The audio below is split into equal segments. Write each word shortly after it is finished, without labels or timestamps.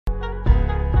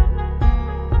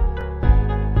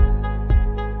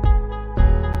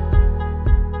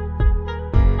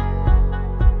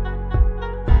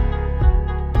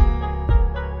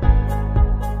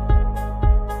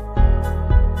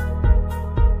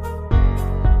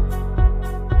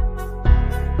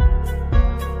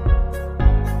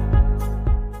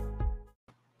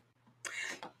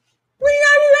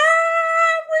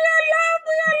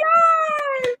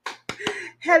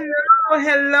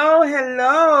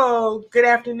Hello, good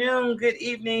afternoon, good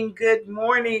evening, good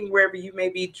morning, wherever you may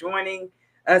be joining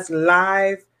us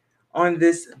live on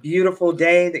this beautiful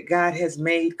day that God has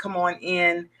made. Come on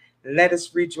in, let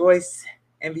us rejoice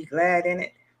and be glad in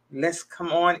it. Let's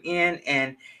come on in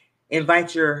and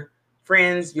invite your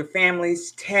friends, your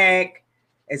families, tag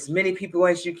as many people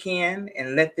as you can,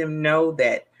 and let them know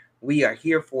that we are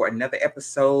here for another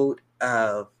episode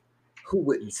of Who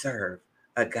Wouldn't Serve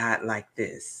a God Like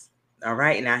This? All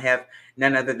right, and I have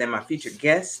none other than my featured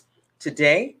guest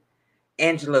today,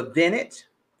 Angela Bennett.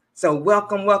 So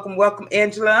welcome, welcome, welcome,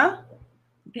 Angela.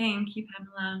 Thank you,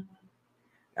 Pamela.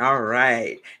 All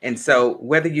right. And so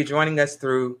whether you're joining us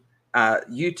through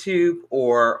YouTube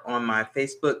or on my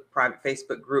private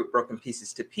Facebook group, Broken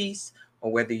Pieces to Peace,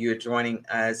 or whether you're joining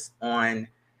us on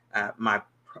my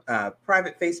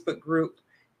private Facebook group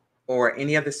or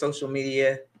any other social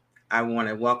media, I want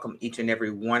to welcome each and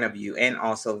every one of you. And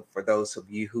also for those of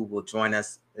you who will join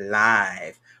us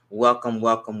live, welcome,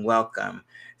 welcome, welcome.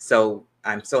 So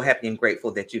I'm so happy and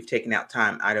grateful that you've taken out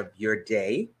time out of your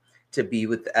day to be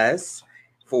with us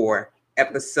for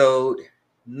episode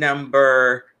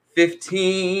number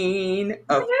 15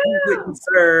 of Who Wouldn't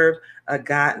Serve a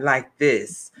God Like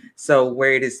This? So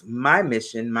where it is my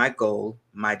mission, my goal,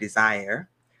 my desire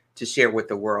to share with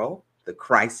the world the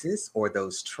crisis or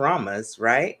those traumas,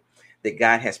 right, that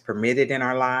God has permitted in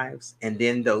our lives, and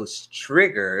then those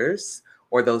triggers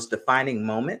or those defining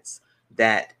moments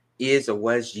that is or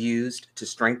was used to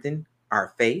strengthen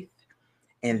our faith,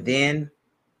 and then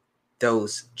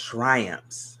those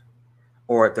triumphs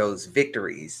or those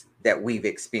victories that we've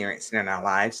experienced in our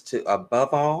lives to,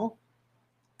 above all,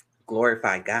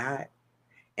 glorify God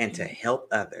and to help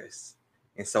others.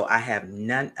 And so I have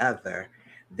none other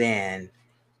than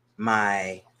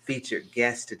my featured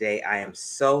guest today. I am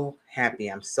so happy,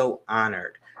 I'm so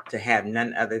honored to have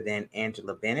none other than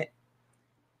Angela Bennett,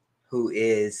 who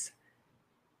is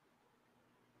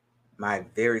my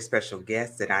very special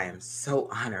guest that I am so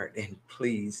honored and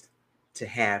pleased to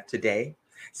have today.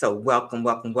 So welcome,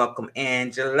 welcome, welcome,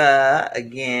 Angela,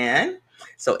 again.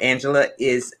 So Angela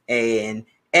is an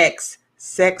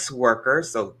ex-sex worker.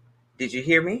 So did you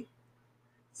hear me?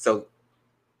 So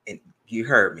and you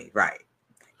heard me, right?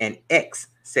 An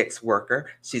ex-sex worker.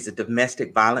 She's a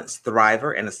domestic violence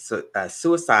thriver and a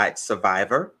suicide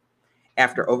survivor.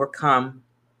 After overcoming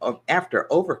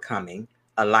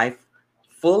a life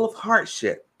full of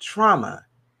hardship, trauma,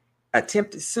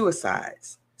 attempted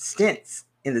suicides, stints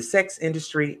in the sex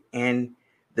industry, and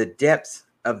the depths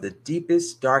of the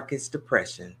deepest, darkest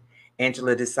depression,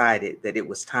 Angela decided that it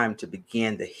was time to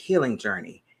begin the healing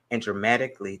journey and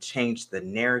dramatically change the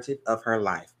narrative of her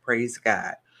life. Praise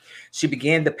God. She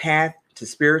began the path to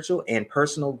spiritual and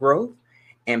personal growth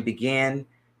and began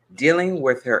dealing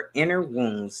with her inner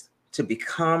wounds to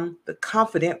become the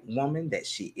confident woman that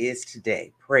she is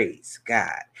today. Praise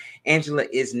God. Angela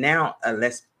is now a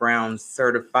Les Brown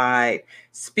certified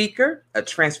speaker, a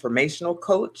transformational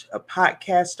coach, a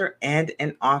podcaster, and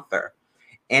an author.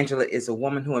 Angela is a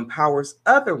woman who empowers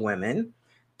other women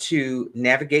to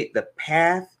navigate the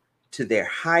path to their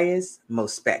highest,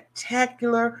 most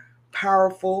spectacular,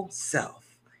 powerful self.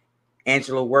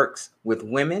 Angela works with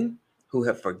women who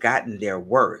have forgotten their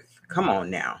worth. Come on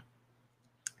now.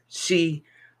 She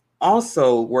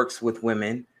also works with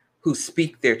women who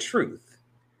speak their truth.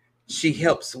 She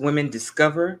helps women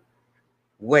discover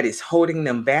what is holding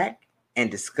them back and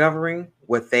discovering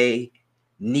what they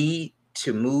need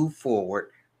to move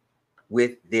forward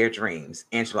with their dreams.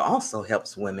 Angela also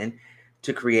helps women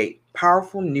to create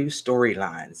powerful new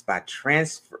storylines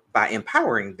by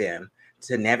empowering them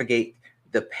to navigate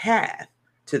the path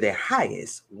to their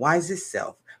highest, wisest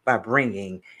self by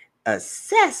bringing a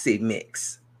sassy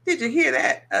mix. Did you hear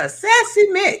that? A sassy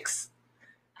mix.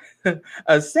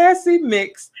 A sassy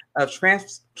mix of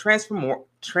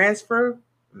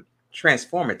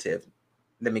transformative,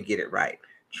 let me get it right,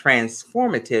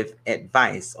 transformative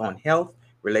advice on health,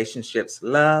 relationships,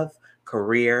 love,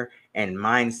 career, and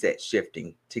mindset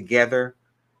shifting together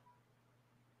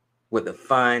with a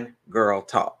fun girl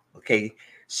talk. Okay.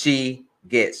 She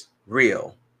gets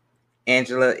real.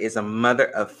 Angela is a mother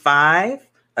of 5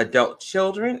 adult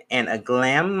children and a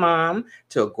glam mom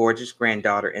to a gorgeous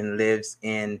granddaughter and lives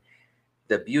in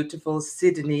the beautiful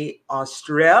Sydney,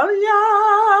 Australia.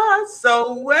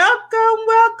 So welcome,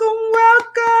 welcome,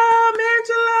 welcome,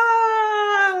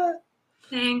 Angela.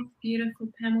 Thanks, beautiful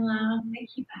Pamela.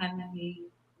 Thank you for having me.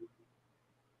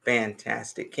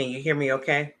 Fantastic. Can you hear me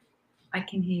okay? I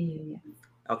can hear you, yeah.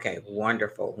 Okay,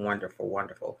 wonderful, wonderful,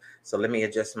 wonderful. So let me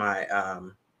adjust my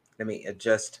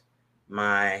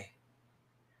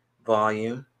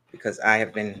volume because I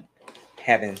have been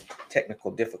having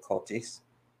technical difficulties.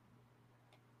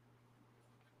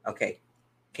 Okay.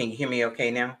 Can you hear me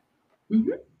okay now?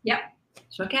 Mm-hmm. Yep,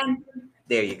 sure can.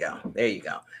 There you go. There you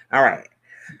go. All right.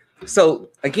 So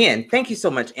again, thank you so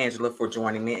much, Angela, for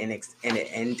joining me and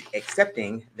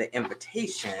accepting the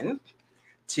invitation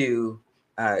to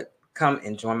come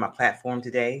and join my platform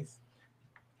today.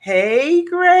 Hey,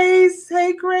 Grace.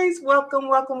 Hey, Grace. Welcome,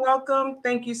 welcome, welcome.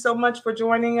 Thank you so much for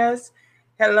joining us.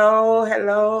 Hello,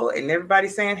 hello. And everybody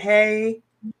saying hey.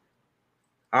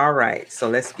 All right. So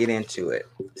let's get into it.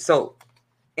 So,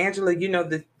 Angela, you know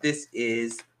that this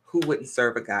is Who Wouldn't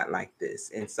Serve a God Like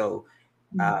This? And so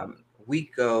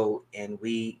we go and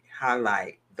we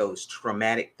highlight those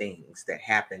traumatic things that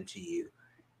happen to you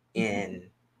in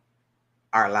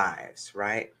our lives,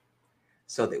 right?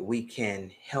 So that we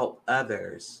can help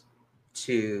others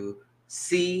to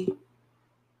see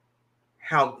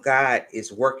how God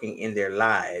is working in their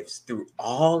lives through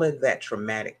all of that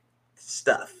traumatic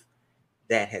stuff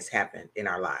that has happened in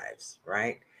our lives,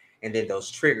 right? And then those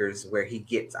triggers where he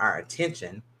gets our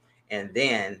attention, and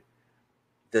then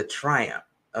the triumph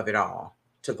of it all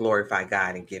to glorify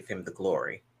God and give him the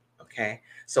glory. Okay.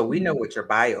 So we know what your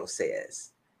bio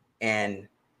says. And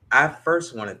I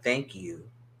first want to thank you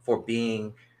for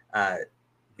uh,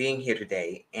 being here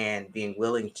today and being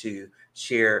willing to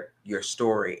share your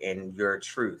story and your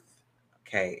truth.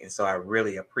 Okay. And so I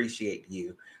really appreciate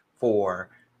you for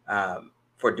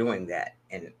doing that.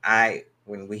 And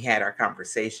when we had our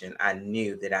conversation, I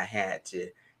knew that I had to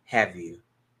have you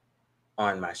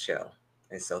on my show.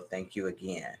 And so thank you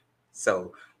again.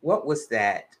 So what was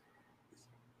that?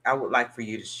 I would like for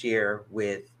you to share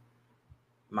with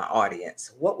my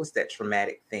audience. What was that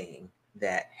traumatic thing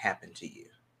that happened to you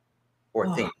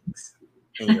or things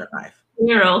in your life?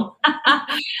 Girl.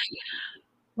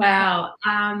 Wow.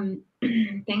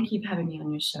 Thank you for having me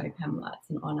on your show, Pamela. It's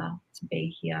an honor to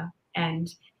be here.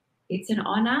 And it's an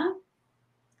honor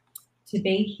to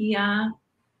be here,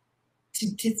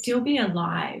 to still be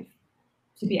alive,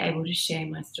 to be able to share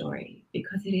my story,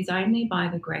 because it is only by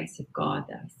the grace of God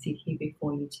that I sit here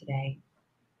before you today.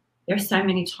 There are so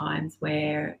many times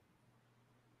where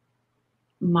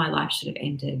my life should have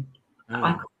ended.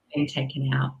 I could have been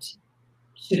taken out,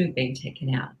 should have been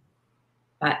taken out.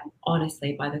 But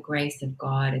honestly, by the grace of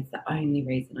God, it's the only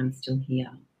reason I'm still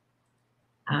here.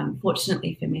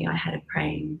 Fortunately for me, I had a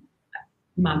praying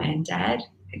mum and dad.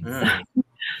 So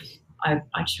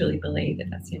I truly believe that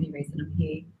that's the only reason I'm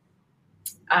here.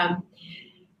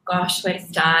 Gosh, where to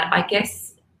start? I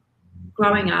guess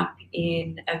growing up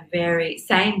saying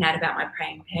that about my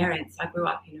praying parents, I grew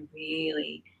up in a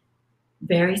really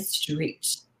very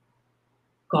strict,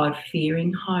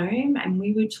 God-fearing home, and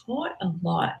we were taught a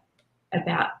lot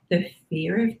about the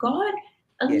fear of God,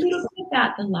 a little bit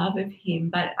about the love of him.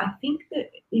 But I think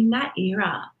that in that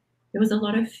era, there was a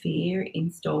lot of fear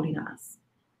installed in us,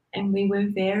 and we were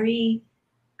very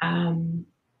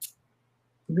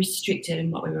restricted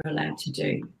in what we were allowed to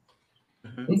do.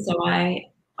 And so I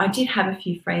did have a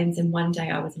few friends, and one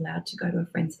day I was allowed to go to a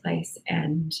friend's place,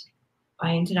 and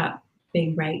I ended up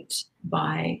being raped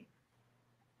by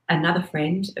another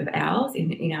friend of ours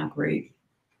in our group.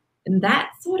 And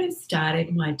that sort of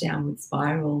started my downward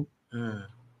spiral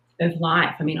of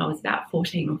life. I mean, I was about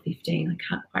 14 or 15. I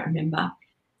can't quite remember.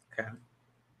 Okay.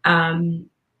 And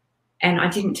I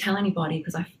didn't tell anybody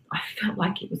because I felt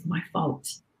like it was my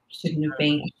fault. I shouldn't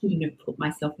have put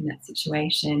myself in that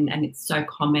situation. And it's so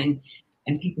common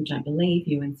and people don't believe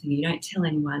you. And so you don't tell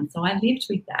anyone. So I lived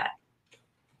with that.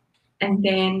 And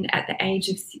then at the age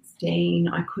of 16,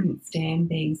 I couldn't stand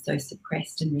being so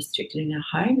suppressed and restricted in our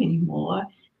home anymore.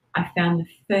 I found the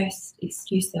first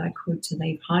excuse that I could to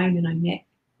leave home, and I met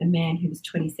a man who was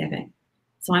 27.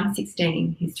 So I'm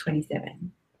 16, he's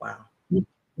 27. Wow.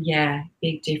 Yeah,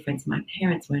 big difference. My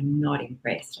parents were not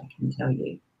impressed, I can tell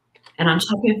you. And on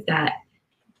top of that,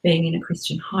 being in a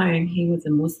Christian home, he was a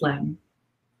Muslim.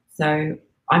 So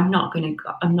I'm not going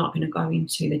to go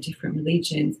into the different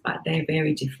religions, but they're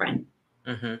very different.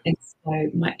 And so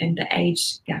the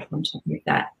age gap on top of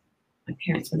that, my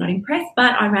parents were not impressed,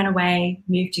 but I ran away,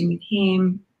 moved in with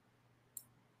him,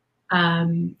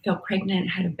 felt pregnant,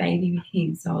 had a baby with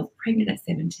him. So I was pregnant at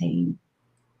 17,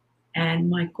 and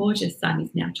my gorgeous son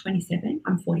is now 27.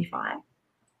 I'm 45.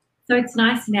 So it's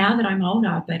nice now that I'm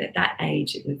older, but at that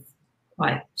age it was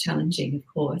quite challenging, of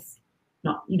course,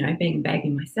 not, being a baby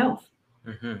myself.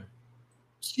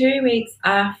 2 weeks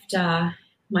after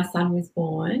my son was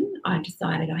born, I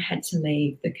decided I had to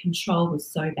leave. The control was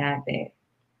so bad there.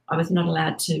 I was not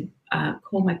allowed to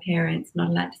call my parents, not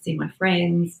allowed to see my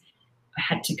friends. I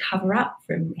had to cover up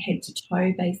from head to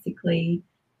toe, basically.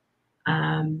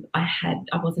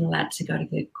 I wasn't allowed to go to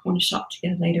the corner shop to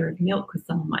get a litre of milk because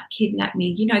someone might kidnap me.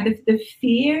 You know, the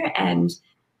fear and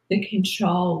the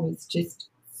control was just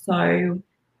so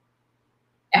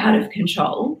out of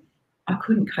control. I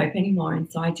couldn't cope anymore.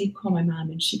 And so I did call my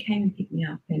mum, and she came and picked me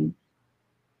up, and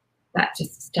that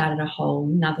just started a whole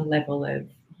another level of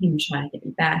him trying to get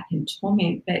me back and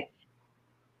torment. But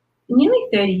nearly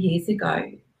 30 years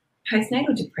ago,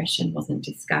 postnatal depression wasn't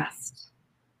discussed.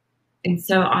 And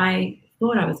so I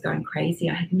thought I was going crazy.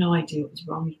 I had no idea what was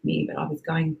wrong with me, but I was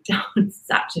going down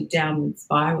such a downward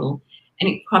spiral. And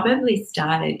it probably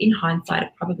started, in hindsight,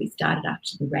 it probably started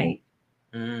after the rape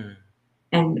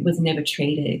and was never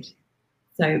treated.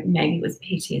 So maybe it was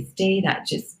PTSD that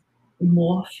just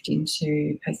morphed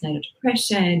into postnatal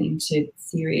depression, into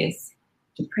serious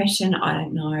depression. I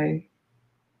don't know. I'm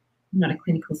not a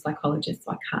clinical psychologist,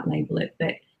 so I can't label it,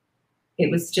 but it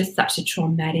was just such a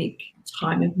traumatic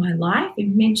time of my life,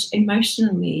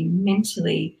 emotionally,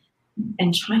 mentally,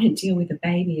 and trying to deal with a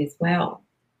baby as well.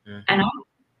 And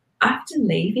after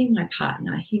leaving my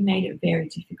partner, he made it very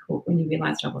difficult when he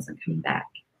realised I wasn't coming back.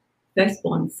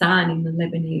 Firstborn son in the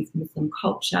Lebanese Muslim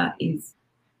culture is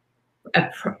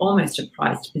almost a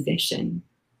prized possession.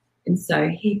 And so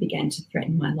he began to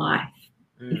threaten my life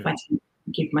if I didn't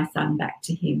give my son back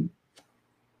to him.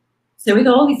 So with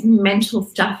all this mental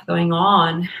stuff going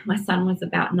on, my son was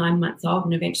about 9 months old,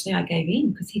 and eventually I gave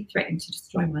in because he threatened to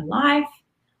destroy my life.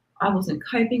 I wasn't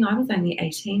coping. I was only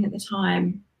 18 at the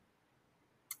time.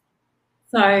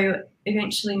 So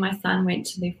eventually my son went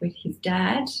to live with his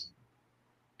dad,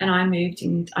 and I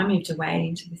moved away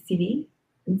into the city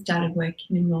and started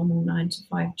working a normal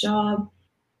 9-to-5 job.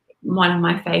 One of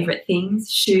my favourite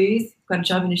things, shoes. Got a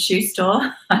job in a shoe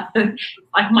store,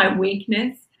 like my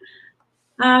weakness.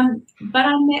 But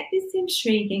I met this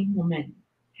intriguing woman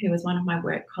who was one of my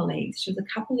work colleagues. She was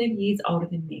a couple of years older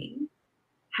than me,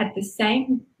 had the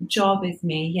same job as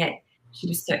me, yet she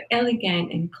was so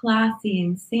elegant and classy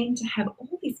and seemed to have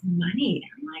all this money.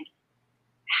 I'm like,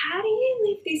 how do you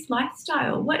live this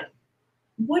lifestyle? What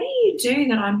do you do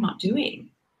that I'm not doing?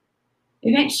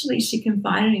 Eventually she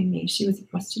confided in me she was a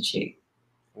prostitute.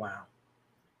 Wow.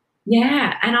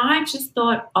 Yeah, and I just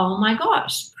thought, oh my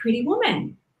gosh, Pretty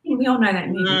Woman. We all know that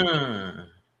movie.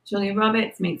 Julia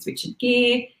Roberts meets Richard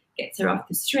Gere, gets her off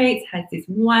the streets, has this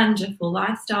wonderful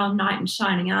lifestyle, knight in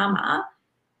shining armour.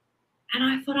 And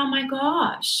I thought, oh my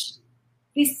gosh,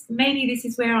 maybe this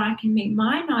is where I can meet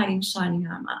my knight in shining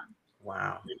armour.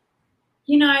 Wow.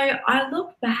 You know, I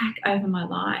look back over my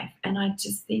life and I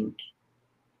just think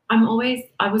I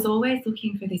was always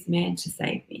looking for this man to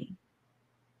save me.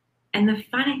 And the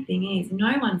funny thing is,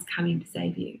 no one's coming to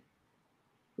save you.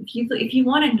 If you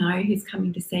want to know who's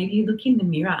coming to save you, look in the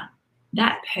mirror.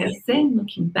 That person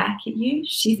looking back at you,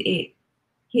 she's it.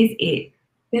 He's it.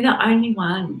 They're the only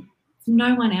one. There's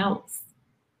no one else.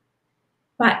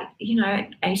 But, you know, at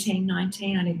 18,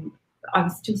 19, I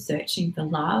was still searching for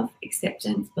love,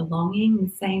 acceptance, belonging, the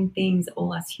same things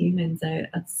all us humans are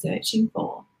searching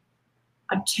for.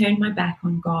 I turned my back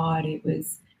on God. It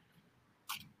was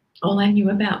all I knew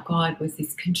about God was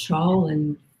this control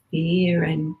and fear,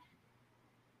 and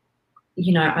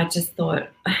you know, I just thought,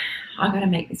 I got to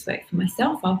make this work for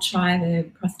myself. I'll try the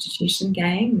prostitution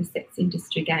game, the sex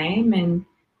industry game, and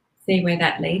see where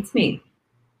that leads me.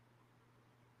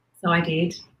 So I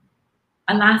did.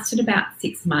 I lasted about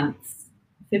 6 months.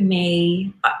 For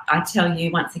me, I tell you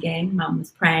once again, Mum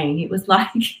was praying. It was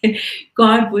like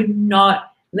God would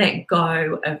not let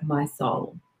go of my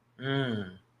soul.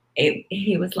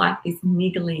 He was like this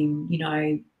niggling, you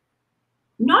know,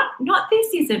 not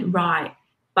this isn't right,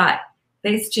 but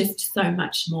there's just so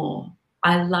much more.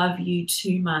 I love you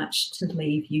too much to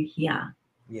leave you here.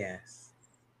 Yes.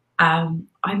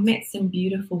 I met some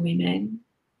beautiful women.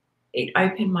 It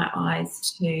opened my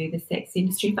eyes to the sex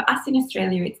industry. For us in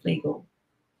Australia, it's legal.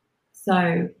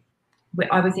 So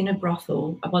I was in a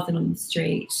brothel. I wasn't on the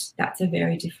street. That's a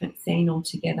very different scene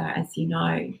altogether, as you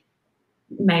know,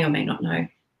 may or may not know.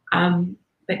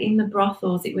 But in the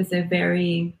brothels, it was a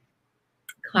very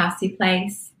classy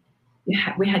place.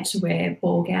 We had to wear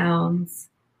ball gowns.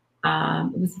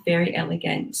 It was very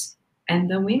elegant. And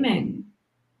the women,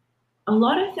 a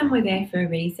lot of them were there for a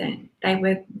reason. They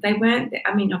weren't,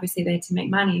 I mean, obviously they're to make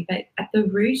money, but at the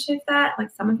root of that, like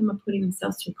some of them are putting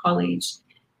themselves through college.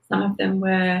 Some of them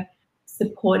were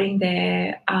supporting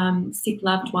their sick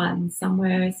loved ones. Some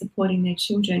were supporting their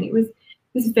children. It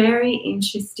was very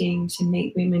interesting to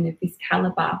meet women of this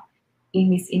caliber in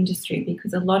this industry,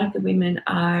 because a lot of the women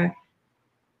are,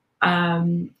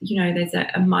 you know, there's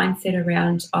a mindset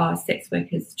around sex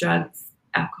workers, drugs,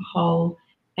 alcohol,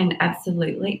 And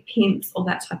absolutely, pimps, all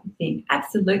that type of thing.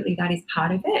 Absolutely, that is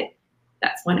part of it.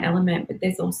 That's one element, but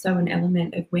there's also an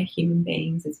element of we're human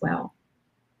beings as well.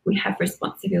 We have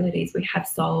responsibilities, we have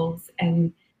souls,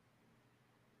 and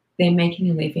they're making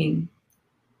a living.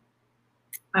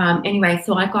 Anyway,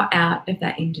 so I got out of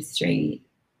that industry.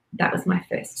 That was my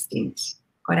first stint.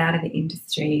 Got out of the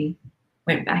industry,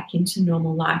 went back into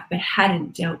normal life, but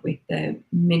hadn't dealt with the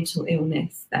mental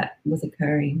illness that was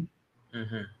occurring.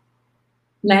 Mm-hmm.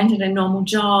 Landed a normal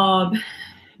job,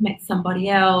 met somebody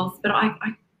else, but I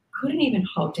couldn't even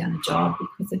hold down a job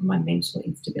because of my mental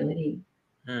instability.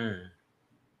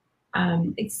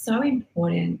 It's so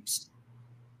important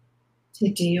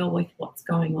to deal with what's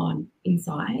going on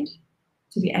inside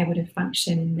to be able to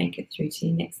function and make it through to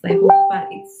your next level. But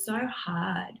it's so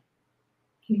hard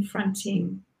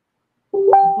confronting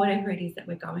whatever it is that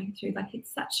we're going through. Like,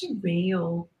 it's such a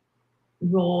real,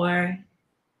 raw,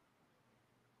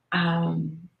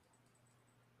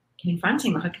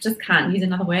 confronting. Like, I just can't use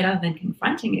another word other than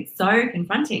confronting. It's so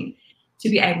confronting to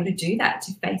be able to do that,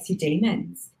 to face your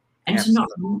demons and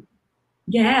Absolutely.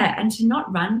 to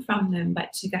not run from them,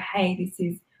 but to go, hey, this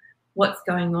is what's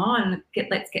going on.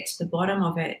 Let's get to the bottom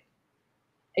of it.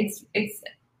 It's I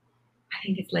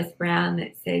think it's Les Brown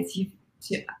that says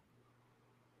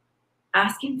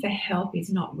asking for help is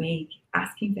not weak.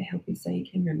 Asking for help is so you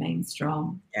can remain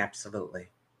strong. Absolutely.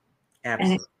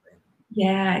 And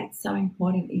it's so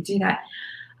important that you do that.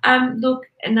 Look,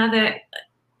 another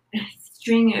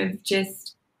string of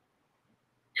just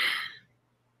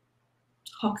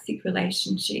toxic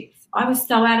relationships. I was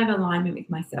so out of alignment with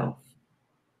myself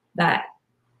that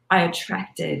I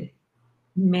attracted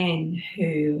men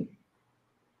who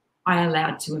I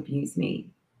allowed to abuse me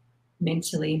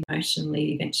mentally,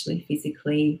 emotionally, eventually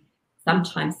physically,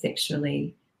 sometimes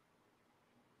sexually.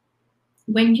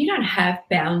 When you don't have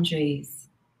boundaries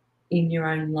in your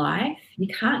own life, you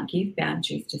can't give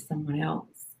boundaries to someone else.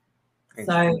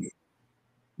 Exactly.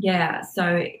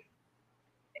 So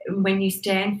when you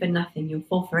stand for nothing, you'll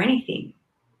fall for anything.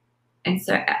 And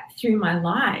so through my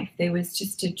life, there was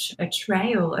just a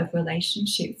trail of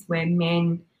relationships where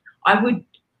men, I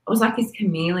was like this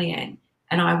chameleon,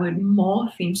 and I would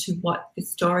morph into what the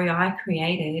story I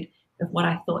created of what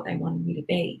I thought they wanted me to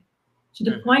be. To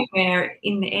the point where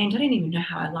in the end, I didn't even know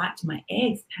how I liked my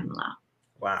eggs, Pamela.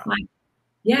 Wow. Like,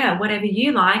 yeah, whatever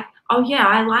you like. Oh yeah,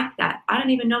 I like that. I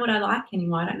don't even know what I like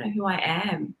anymore. I don't know who I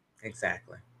am.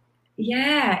 Exactly.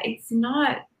 Yeah, it's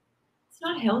not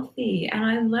healthy. And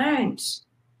I learned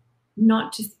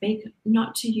not to speak,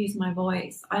 not to use my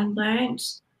voice. I learned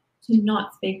to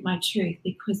not speak my truth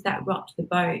because that rocked the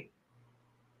boat.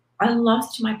 I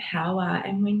lost my power.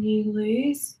 And when you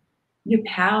lose your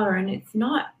power, and it's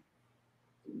not,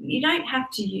 you don't have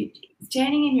to,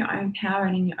 standing in your own power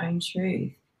and in your own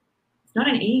truth, it's not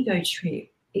an ego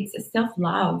trip. It's a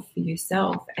self-love for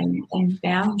yourself and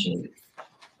boundaries.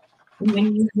 And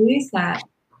when you lose that,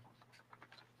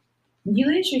 you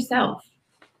lose yourself.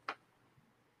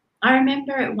 I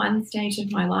remember at one stage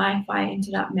of my life, I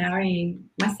ended up marrying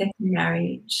my second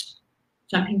marriage,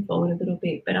 jumping forward a little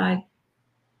bit, but I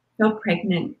fell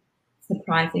pregnant,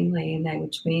 surprisingly, and they were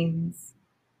twins.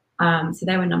 So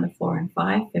they were number 4 and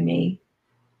 5 for me.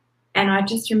 And I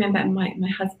just remember my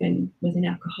husband was an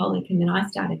alcoholic, and then I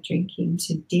started drinking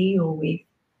to deal with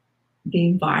the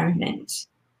environment.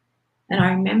 And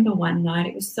I remember one night,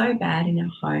 it was so bad in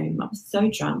our home. I was so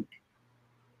drunk.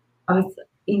 I was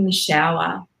in the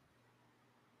shower,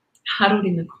 huddled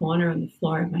in the corner on the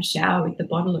floor of my shower with the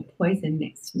bottle of poison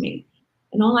next to me.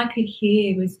 And all I could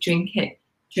hear was drink it,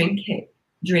 drink it,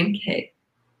 drink it.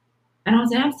 And I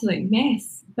was an absolute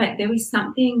mess. But there was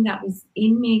something that was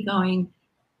in me going,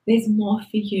 there's more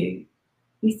for you.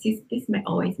 This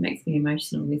always makes me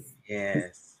emotional. This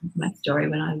is my story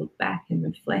when I look back and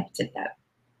reflect at that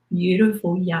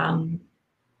beautiful, young,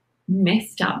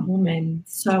 messed up woman,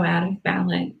 so out of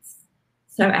balance,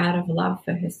 so out of love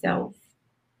for herself.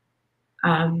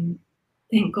 Thank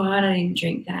God I didn't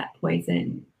drink that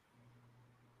poison,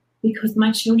 because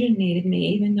my children needed me,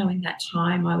 even though in that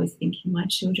time I was thinking my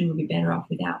children would be better off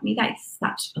without me. That is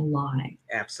such a lie.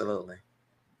 Absolutely.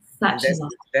 Such a lie.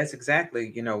 That's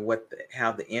exactly,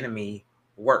 how the enemy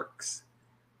works,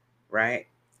 right?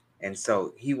 And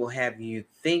so he will have you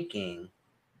thinking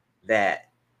that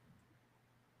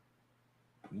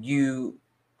you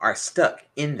are stuck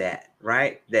in that,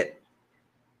 right? That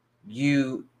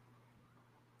you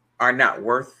are not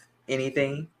worth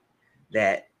anything,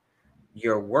 that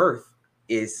your worth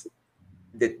is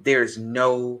that there's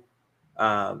no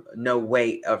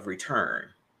way of return,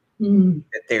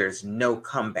 that there's no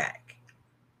comeback.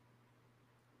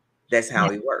 That's how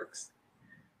he works.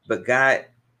 But God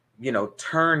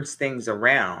turns things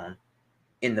around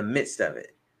in the midst of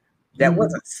it. That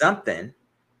wasn't something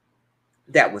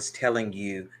that was telling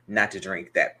you not to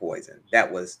drink that poison.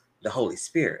 That was the Holy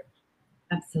Spirit.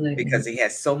 Absolutely. Because he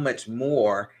has so much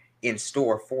more in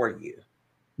store for you.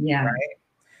 Yeah. Right.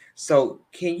 So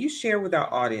can you share with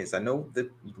our audience? I know that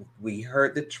we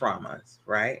heard the traumas,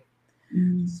 right?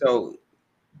 So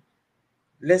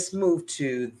let's move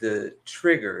to the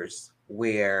triggers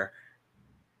where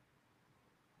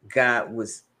God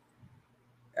was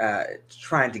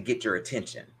trying to get your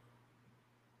attention.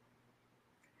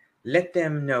 Let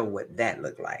them know what that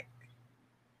looked like.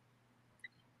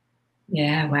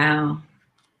 Yeah, wow.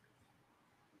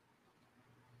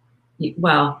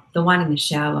 Well, the one in the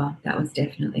shower, that was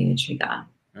definitely a trigger.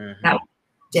 That was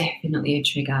definitely a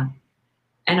trigger.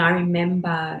 And I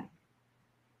remember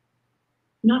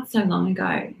not so long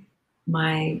ago,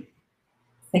 my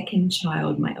second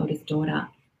child, my eldest daughter,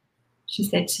 she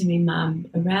said to me, Mum,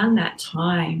 around that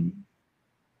time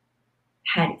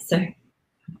I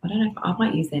don't know if I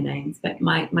might use their names, but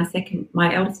my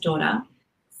eldest daughter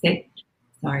said,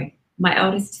 my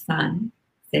eldest son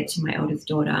said to my eldest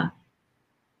daughter,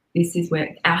 this is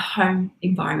where our home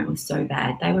environment was so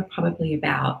bad. They were probably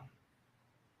about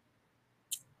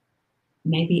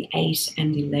maybe 8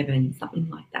 and 11, something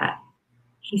like that.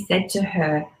 He said to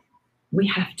her, we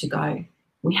have to go.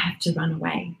 We have to run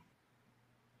away.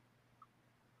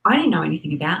 I didn't know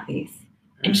anything about this.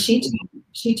 And she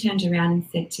turned around and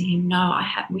said to him, no,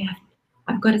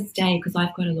 I've got to stay because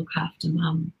I've got to look after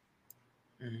Mum.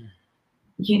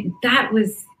 Yeah, that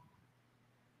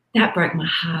broke my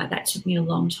heart. That took me a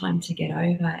long time to get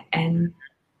over. And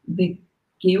the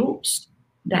guilt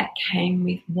that came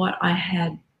with what I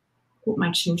had put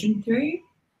my children through,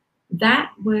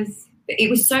 it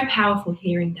was so powerful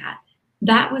hearing that.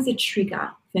 That was a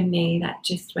trigger for me that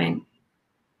just went,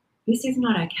 this is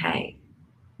not okay.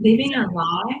 Living a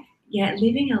life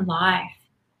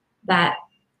that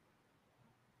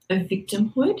of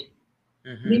victimhood,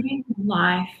 living a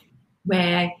life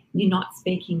where you're not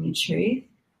speaking the truth,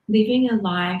 living a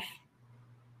life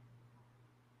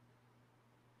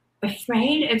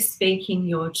afraid of speaking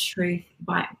your truth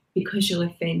because you'll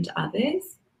offend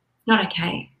others, not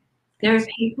okay. There are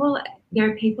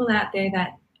people out there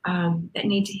that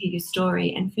need to hear your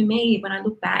story. And for me, when I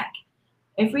look back,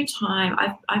 every time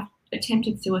I've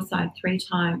attempted suicide 3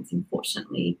 times, and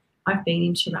fortunately, I've been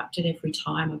interrupted every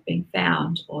time. I've been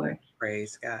found, or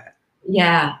praise God.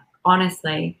 Yeah,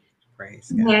 honestly,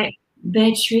 praise God.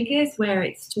 They're triggers where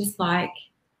it's just like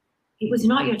it was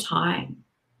not your time.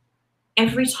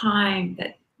 Every time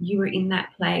that you were in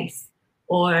that place,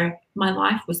 or my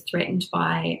life was threatened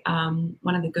by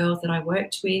one of the girls that I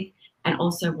worked with, and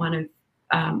also one of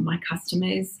my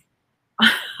customers,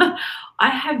 I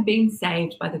have been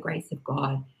saved by the grace of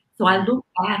God. So I look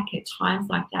back at times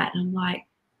like that and I'm like,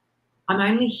 I'm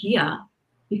only here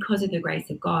because of the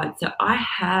grace of God. So I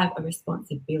have a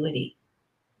responsibility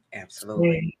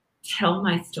Absolutely to tell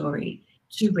my story,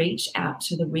 to reach out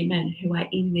to the women who are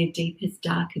in their deepest,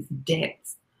 darkest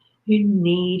depths, who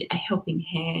need a helping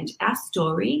hand. Our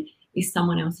story is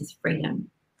someone else's freedom.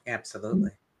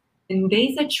 Absolutely. And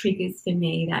these are triggers for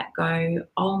me that go,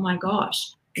 oh my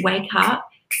gosh, wake up,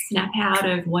 snap out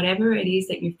of whatever it is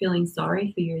that you're feeling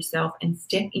sorry for yourself and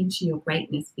step into your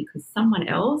greatness, because someone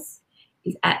else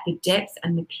is at the depths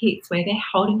and the pits where they're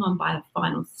holding on by the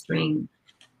final string.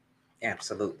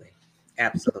 Absolutely.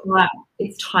 Absolutely.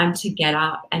 It's time to get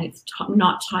up, and it's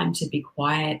not time to be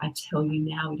quiet. I tell you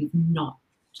now, it is not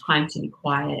time to be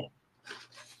quiet.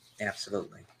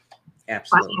 Absolutely.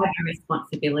 Absolutely. I have a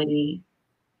responsibility.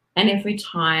 And every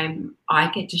time I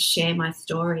get to share my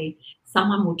story,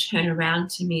 someone will turn around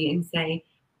to me and say,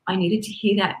 I needed to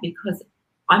hear that because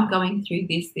I'm going through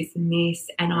this, this, and this,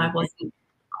 and I wasn't.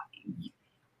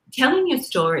 Telling your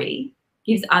story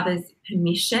gives others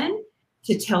permission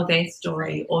to tell their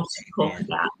story or to talk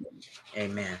about it.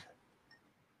 Amen.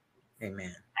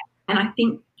 Amen. And I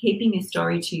think keeping your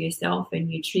story to yourself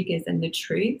and your triggers and the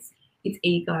truths, it's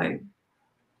ego,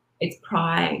 it's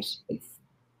pride,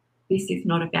 this is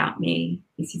not about me.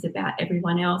 This is about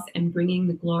everyone else and bringing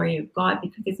the glory of God,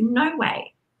 because there's no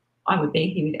way I would be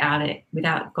here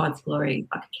without God's glory.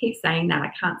 I keep saying that.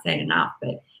 I can't say it enough,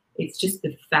 but it's just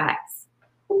the facts.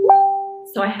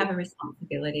 So I have a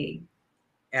responsibility.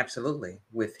 Absolutely.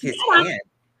 With his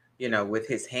hand, with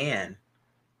his hand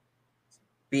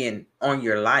being on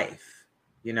your life,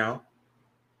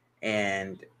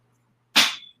 and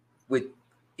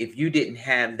if you didn't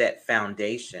have that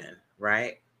foundation,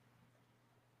 right,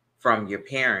 from your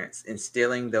parents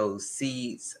instilling those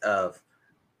seeds of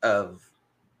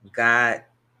God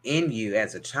in you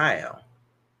as a child,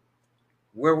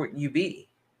 where would you be?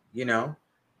 You know?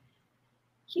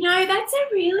 You know, that's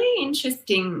a really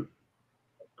interesting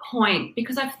point,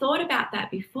 because I've thought about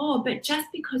that before, but just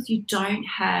because you don't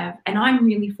have, and I'm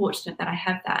really fortunate that I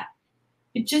have that,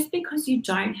 but just because you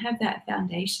don't have that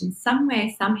foundation, somewhere,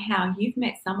 somehow, you've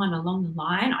met someone along the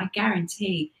line, I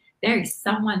guarantee there is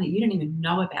someone that you don't even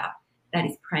know about that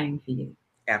is praying for you.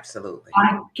 Absolutely.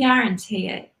 I guarantee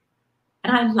it.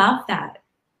 And I love that,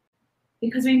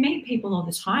 because we meet people all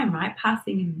the time, right?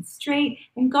 Passing in the street,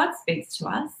 and God speaks to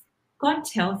us. God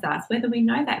tells us whether we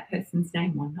know that person's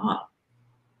name or not.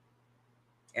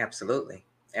 Absolutely.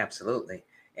 Absolutely.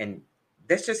 And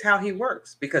that's just how he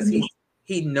works, because Yeah.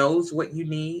 he knows what you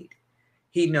need.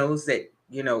 He knows that,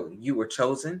 you know, you were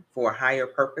chosen for a higher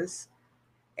purpose,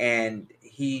 and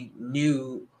he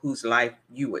knew whose life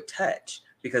you would touch,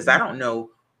 because I don't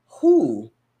know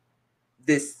who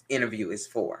this interview is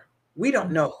for. We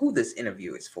don't know who this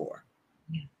interview is for.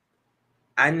 Yeah.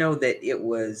 I know that it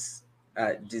was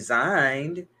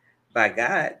designed by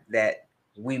God that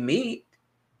we meet,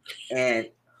 and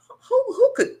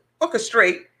who could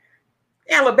orchestrate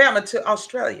Alabama to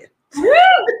Australia? Woo!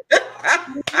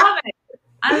 I love it.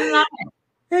 I love it.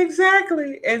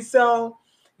 Exactly. And so,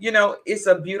 you know, it's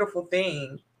a beautiful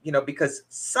thing, you know, because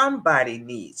somebody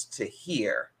needs to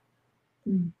hear,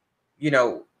 you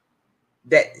know,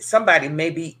 that somebody may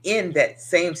be in that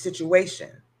same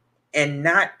situation and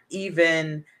not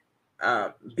even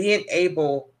being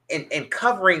able and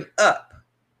covering up,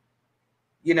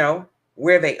 you know,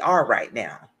 where they are right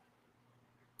now.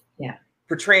 Yeah.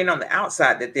 Portraying on the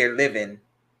outside that they're living,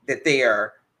 that they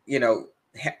are, you know,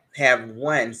 have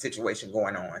one situation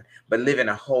going on, but living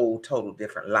a whole total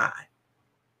different lie.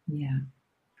 Yeah.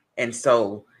 And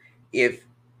so if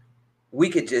we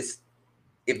could just,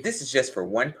 if this is just for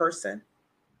one person,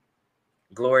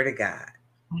 glory to God.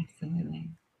 Absolutely.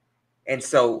 And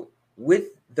so with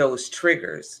those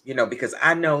triggers, you know, because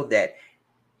I know that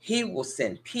he will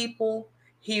send people,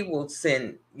 he will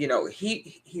send, you know,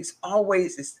 he's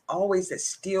always, it's always that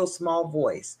still small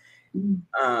voice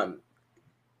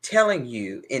telling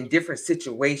you in different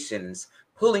situations,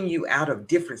 pulling you out of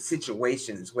different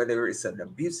situations, whether it's an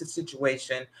abusive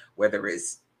situation, whether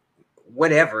it's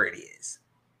whatever it is.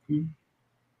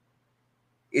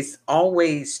 It's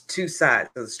always two sides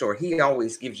of the story. He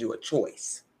always gives you a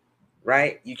choice,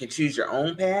 right? You can choose your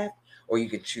own path, or you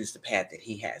can choose the path that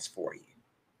he has for you.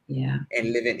 Yeah.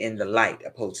 And living in the light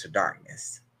opposed to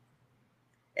darkness.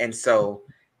 And so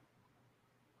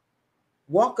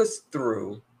walk us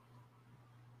through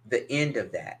the end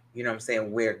of that, you know what I'm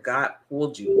saying, where God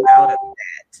pulled you out of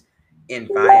that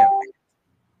environment.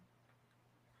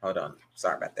 Hold on,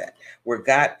 sorry about that. Where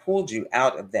God pulled you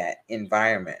out of that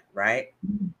environment, right?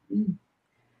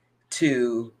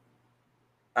 To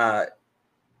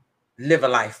live a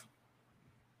life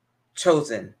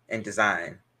chosen and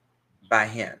designed by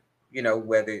him. You know,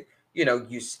 whether, you know,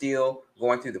 you're still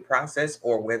going through the process,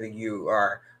 or whether you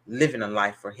are living a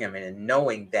life for him and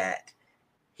knowing that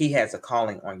he has a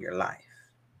calling on your life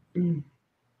to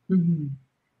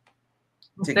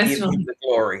give him the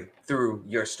glory through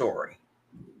your story.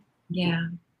 Yeah.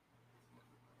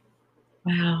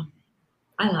 Wow.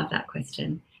 I love that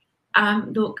question.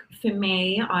 Look, for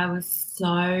me, I was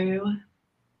so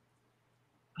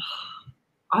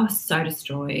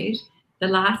destroyed. The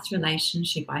last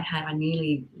relationship I had, I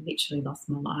nearly literally lost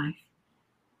my life.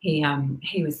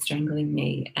 He was strangling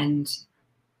me, and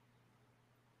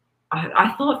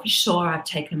I thought for sure I'd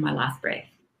taken my last breath.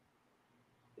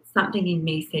 Something in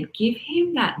me said, give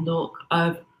him that look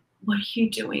of, what are you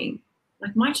doing?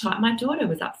 Like my daughter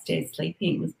was upstairs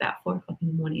sleeping. It was about 4 o'clock in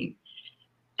the morning.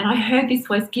 And I heard this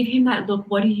voice, give him that look.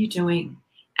 What are you doing?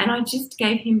 And I just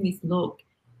gave him this look,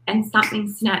 and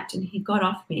something snapped and he got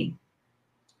off me.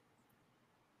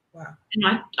 Wow.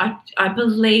 And I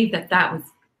believe that was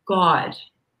God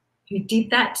who did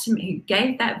that to me, who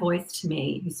gave that voice to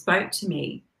me, who spoke to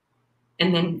me.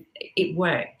 And then it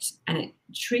worked, and it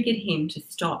triggered him to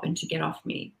stop and to get off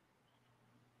me.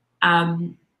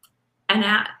 And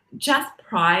just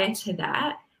prior to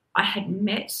that, I had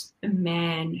met a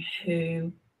man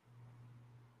who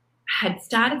had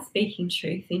started speaking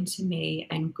truth into me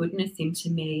and goodness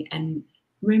into me, and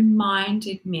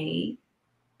reminded me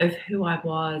of who I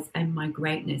was and my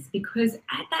greatness. Because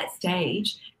at that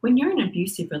stage, when you're in an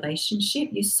abusive relationship,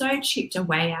 you're so chipped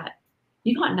away at,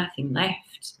 you've got nothing left.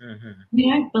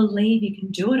 You don't believe you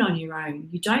can do it on your own.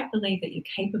 You don't believe that you're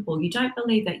capable. You don't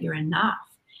believe that you're enough.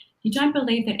 You don't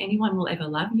believe that anyone will ever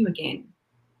love you again.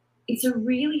 It's a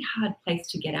really hard place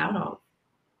to get out of.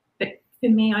 But for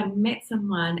me, I met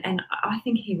someone, and I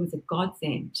think he was a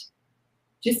godsend,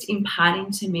 just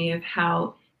imparting to me of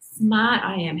how smart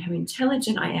I am, how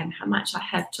intelligent I am, how much I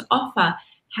have to offer,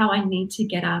 how I need to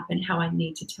get up and how I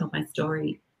need to tell my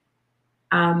story.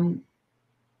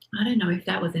 I don't know if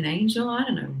that was an angel. I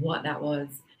don't know what that was,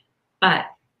 but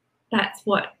that's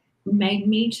what made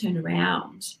me turn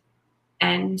around.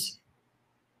 And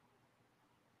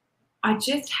I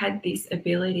just had this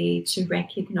ability to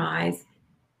recognize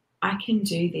I can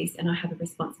do this and I have a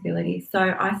responsibility. So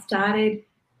I started,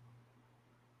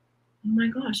 oh my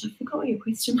gosh, I forgot what your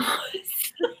question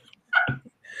was.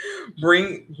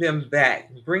 Bring them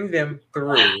back, bring them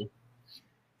through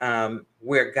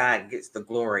where God gets the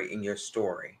glory in your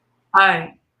story. Oh,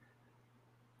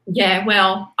 yeah,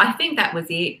 well, I think that was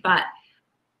it. But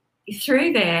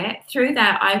through that,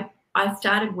 I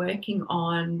started working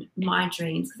on my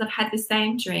dreams, because I've had the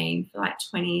same dream for like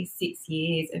 26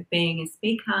 years of being a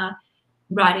speaker,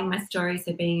 writing my stories,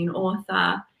 so being an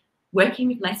author, working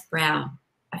with Les Brown.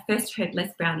 I first heard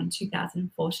Les Brown in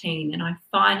 2014, and I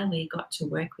finally got to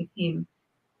work with him.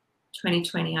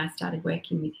 2020, I started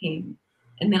working with him,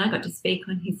 and then I got to speak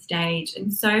on his stage.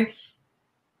 And so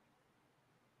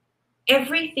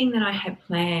everything that I had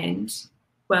planned,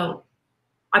 well,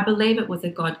 I believe it was a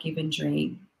God-given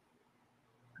dream.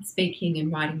 Speaking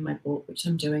and writing my book, which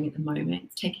I'm doing at the moment,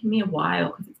 it's taking me a while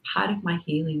because it's part of my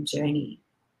healing journey.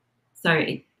 So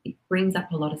it brings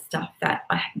up a lot of stuff that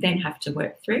I then have to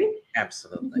work through.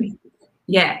 Absolutely.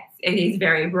 Yeah, it is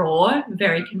very raw,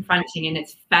 very confronting, and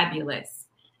it's fabulous.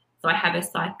 So I have a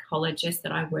psychologist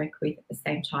that I work with at the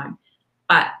same time.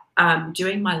 But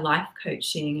doing my life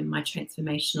coaching and my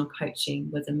transformational coaching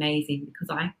was amazing, because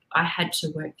I had to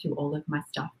work through all of my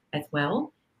stuff as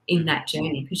well in that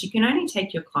journey, because you can only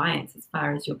take your clients as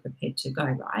far as you're prepared to go,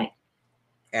 right?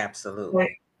 Absolutely. So,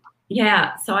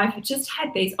 yeah, so I've just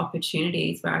had these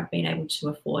opportunities where I've been able to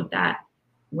afford that,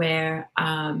 where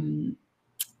I've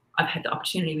had the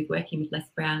opportunity with working with Les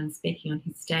Brown, speaking on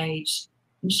his stage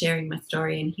and sharing my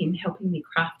story, and him helping me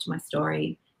craft my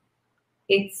story.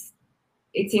 It's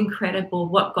incredible.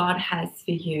 What God has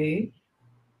for you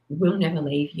will never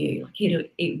leave you.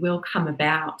 It will come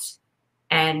about.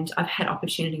 And I've had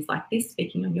opportunities like this,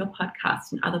 speaking on your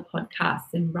podcast and other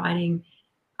podcasts, and writing,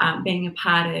 being a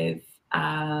part of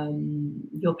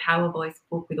your Power Voice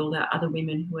book with all the other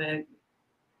women who are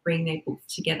bringing their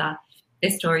books together,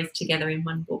 their stories together in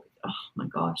one book. Oh my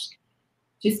gosh,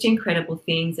 just incredible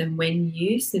things. And when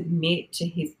you submit to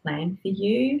his plan for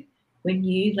you, when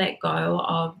you let go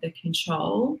of the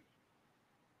control,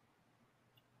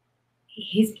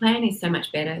 his plan is so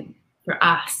much better for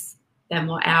us than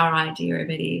what our idea of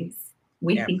it is.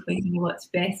 We think we know what's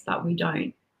best, but we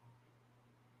don't.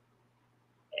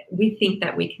 We think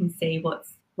that we can see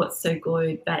what's so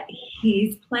good, but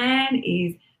his plan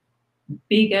is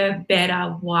bigger,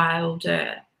 better,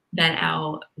 wilder than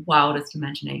our wildest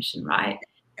imagination, right?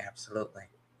 Absolutely.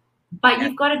 But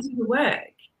you've got to do the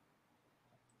work.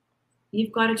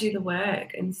 You've got to do the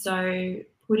work. And so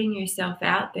putting yourself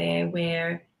out there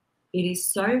where it is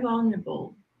so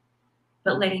vulnerable,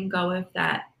 but letting go of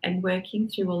that and working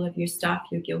through all of your stuff,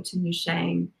 your guilt and your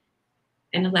shame,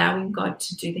 and allowing God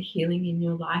to do the healing in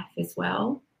your life as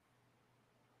well.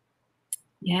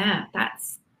 Yeah,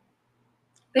 that's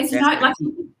the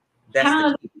key,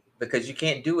 because you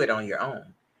can't do it on your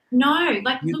own. No,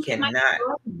 like you cannot.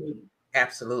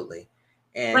 Absolutely.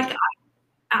 And like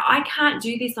I can't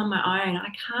do this on my own. I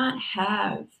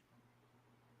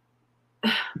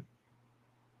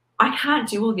can't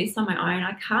do all this on my own.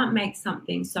 I can't make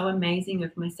something so amazing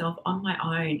of myself on my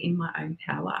own, in my own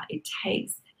power. It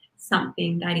takes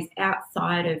something that is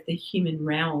outside of the human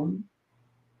realm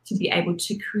to be able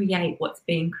to create what's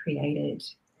being created.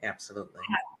 Absolutely.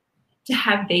 To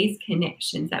have these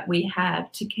connections that we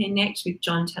have, to connect with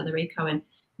John Tallarico and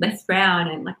Les Brown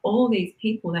and like all these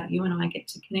people that you and I get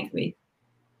to connect with.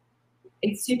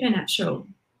 It's supernatural.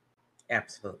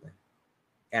 Absolutely.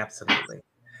 Absolutely.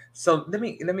 So let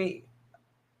me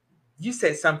you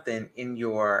said something in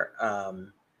your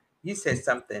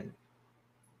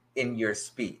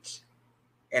speech,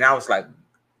 and I was like,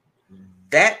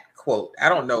 that quote, I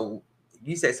don't know,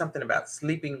 you said something about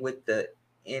sleeping with the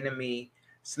enemy,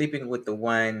 sleeping with the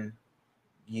one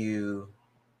you,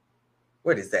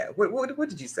 what is that? What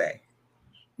did you say?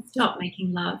 Stop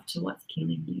making love to what's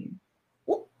killing you.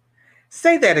 Well,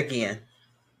 say that again.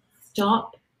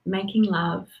 Stop making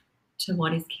love to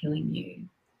what is killing you.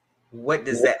 What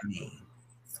does that mean?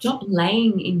 Stop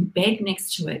laying in bed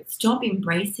next to it. Stop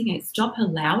embracing it. Stop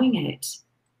allowing it.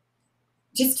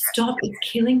 Just stop. It's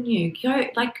killing you. Go,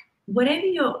 like, whatever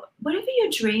your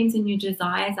dreams and your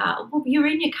desires are, well, you're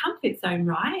in your comfort zone,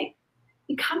 right?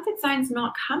 Your comfort zone's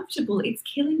not comfortable. It's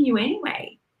killing you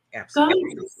anyway. Go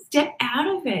Absolutely. step out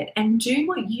of it and do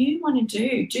what you want to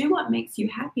do. Do what makes you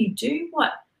happy. Do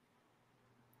what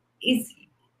is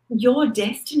your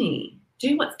destiny.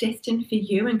 Do what's destined for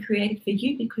you and created for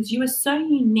you, because you are so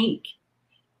unique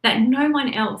that no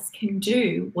one else can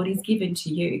do what is given to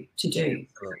you to do.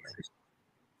 Absolutely.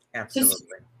 Just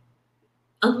Absolutely.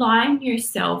 align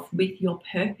yourself with your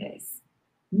purpose,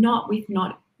 not with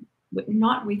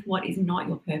what is not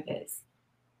your purpose.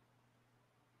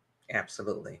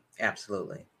 Absolutely.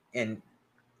 Absolutely. And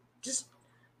just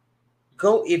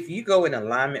go, if you go in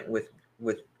alignment with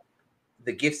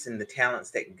the gifts and the talents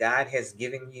that God has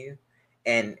given you,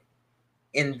 and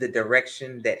in the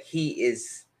direction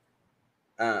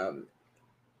um,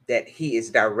 that He is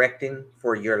directing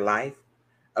for your life,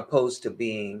 opposed to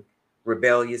being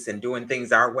rebellious and doing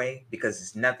things our way, because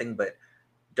it's nothing but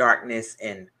darkness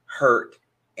and hurt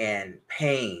and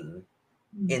pain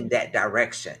in that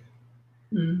direction.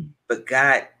 Mm. But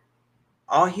God,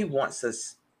 all He wants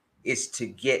us is to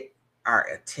get our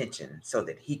attention so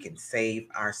that He can save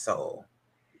our soul.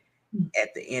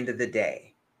 At the end of the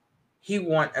day, He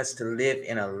wants us to live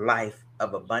in a life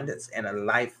of abundance and a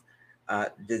life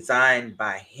designed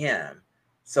by Him,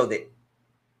 so that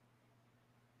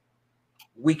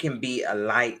we can be a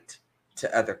light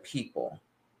to other people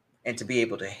and to be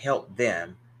able to help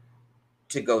them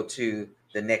to go to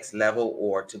the next level,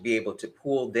 or to be able to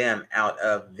pull them out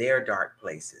of their dark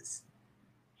places,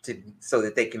 to so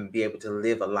that they can be able to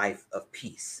live a life of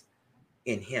peace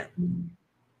in Him.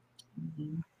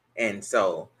 Mm-hmm. And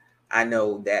so I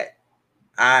know that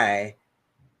I,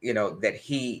 that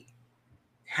He,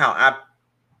 how I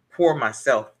pour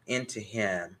myself into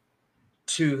Him,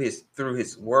 through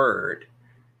His word,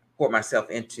 pour myself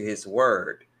into His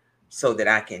word, so that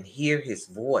I can hear His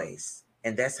voice.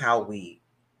 And that's how we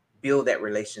build that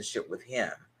relationship with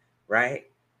Him, right?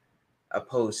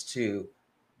 Opposed to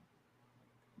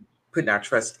putting our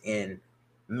trust in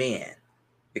men,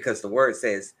 because the word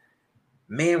says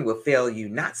man will fail you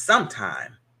not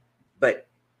sometime, but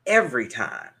every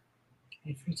time.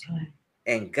 Every time.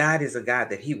 And God is a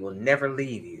God that He will never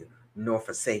leave you nor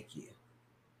forsake you.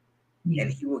 Yeah.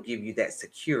 And He will give you that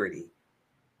security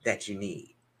that you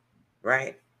need,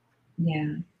 right?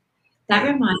 Yeah. That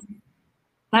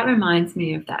reminds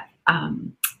me of that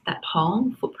that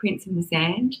poem, Footprints in the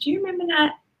Sand. Do you remember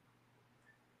that?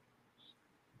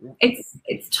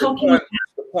 It's talking. The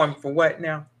poem for what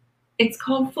now? It's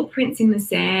called Footprints in the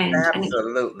Sand, and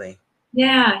Absolutely.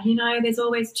 there's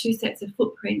always two sets of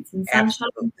footprints, and sometimes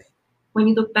Absolutely. when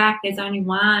you look back, there's only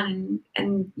one,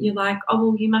 and you're like, oh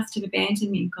well, you must have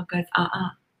abandoned me. And God goes,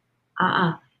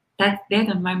 they're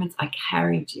the moments I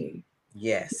carried you.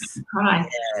 Yes. Christ.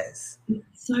 Yes.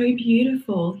 It's so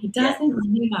beautiful. He doesn't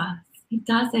leave us. He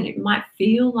doesn't. It might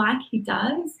feel like He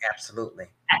does. Absolutely.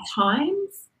 At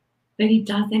times, but He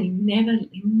doesn't.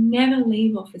 He never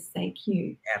leave or forsake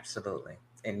you. Absolutely.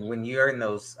 And when you're in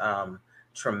those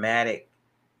traumatic,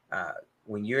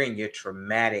 when you're in your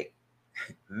traumatic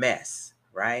mess,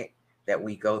 right, that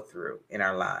we go through in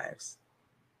our lives,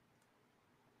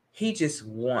 He just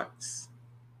wants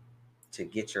to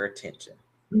get your attention.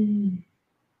 Mm.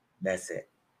 That's it.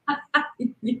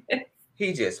 Yes.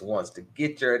 He just wants to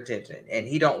get your attention, and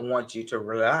He don't want you to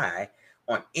rely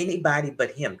on anybody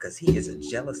but Him, because He is a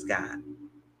jealous God.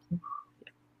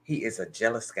 He is a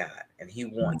jealous God, and He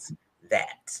wants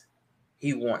that.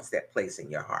 He wants that place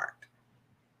in your heart,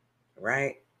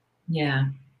 right? Yeah.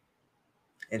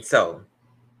 And so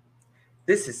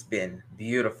this has been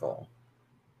beautiful.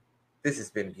 This has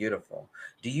been beautiful.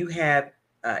 Do you have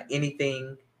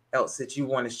anything else that you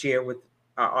want to share with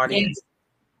our audience?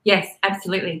 Yes,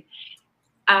 absolutely.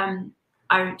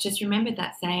 I just remembered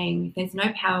that saying, if there's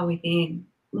no power within,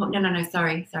 well, no,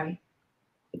 sorry.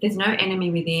 If there's no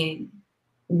enemy within,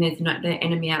 and there's no, the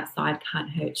enemy outside can't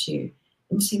hurt you.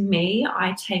 And to me,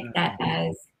 I take that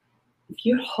as, if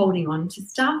you're holding on to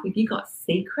stuff, if you've got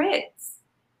secrets,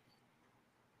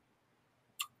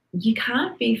 you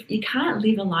can't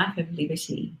live a life of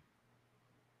liberty.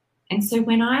 And so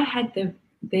when I had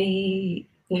the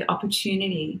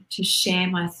opportunity to share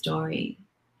my story,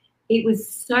 it was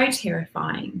so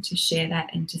terrifying to share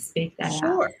that and to speak that out.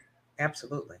 Sure,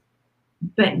 absolutely.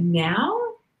 But now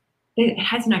it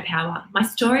has no power. My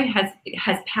story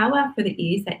has power for the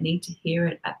ears that need to hear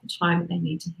it at the time that they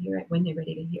need to hear it, when they're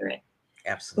ready to hear it.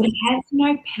 Absolutely. But it has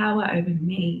no power over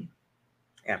me.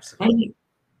 Absolutely. And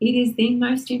it is the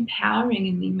most empowering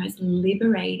and the most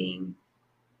liberating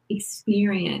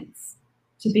experience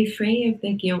to be free of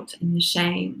the guilt and the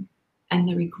shame and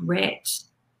the regret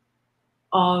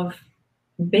of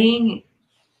being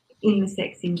in the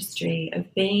sex industry,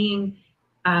 of being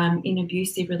in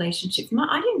abusive relationships.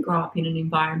 I didn't grow up in an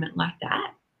environment like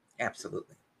that.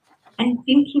 Absolutely. And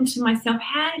thinking to myself,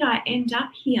 how did I end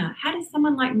up here? How does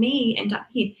someone like me end up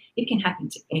here? It can happen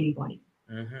to anybody.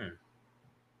 Mm-hmm.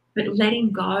 But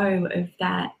letting go of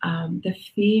that, the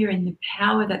fear and the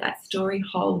power that that story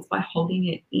holds by holding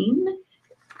it in,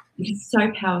 it is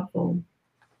so powerful.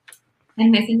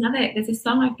 And there's a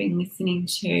song I've been listening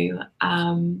to.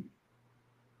 I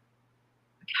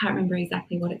can't remember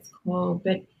exactly what it's called,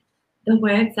 but the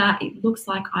words are, it looks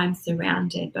like I'm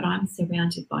surrounded, but I'm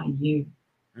surrounded by you.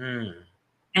 Mm.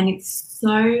 And it's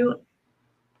so,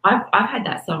 I've had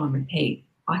that song on repeat.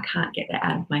 I can't get that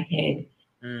out of my head.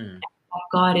 Mm. Oh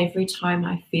God, every time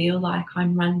I feel like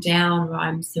I'm run down or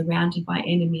I'm surrounded by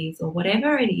enemies or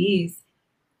whatever it is,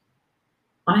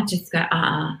 I just go,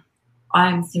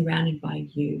 I'm surrounded by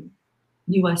you.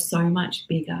 You are so much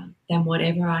bigger than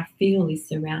whatever I feel is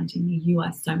surrounding you. You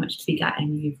are so much bigger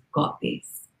and you've got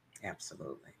this.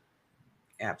 Absolutely.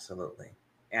 Absolutely.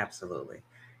 Absolutely.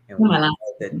 And Oh, we my know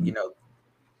last that, one. you know,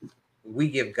 we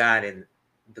give God in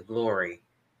the glory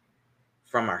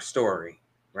from our story,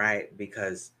 right?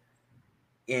 Because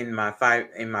in my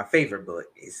favorite book,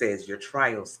 it says your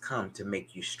trials come to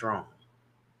make you strong.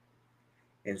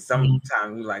 And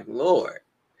sometimes we're like, Lord,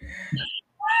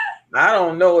 I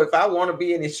don't know if I want to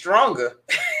be any stronger.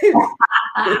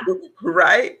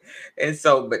 Right. And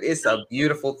so, but it's a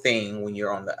beautiful thing when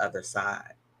you're on the other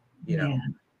side, you know, Yeah.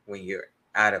 when you're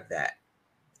out of that.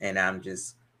 And I'm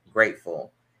just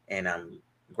grateful. And I'm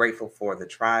grateful for the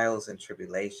trials and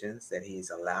tribulations that He's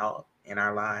allowed in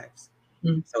our lives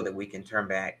Mm. so that we can turn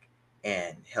back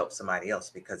and help somebody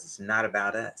else, because it's not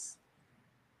about us.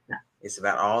 Yeah. It's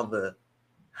about all the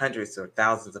hundreds or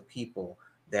thousands of people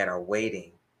that are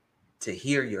waiting to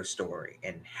hear your story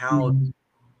and how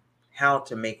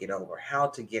to make it over, how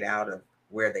to get out of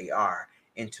where they are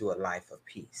into a life of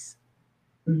peace.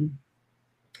 Mm.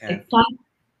 Okay. It's like,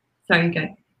 sorry, go.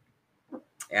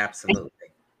 Absolutely.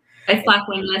 It's like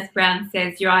when Les Brown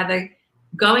says you're either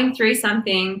going through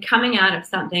something, coming out of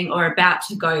something, or about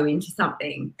to go into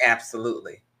something.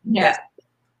 Absolutely. Yeah.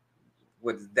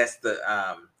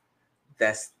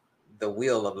 That's the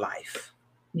wheel of life.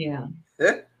 Yeah.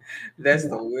 That's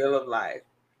the wheel of life.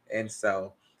 And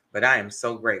so, but I am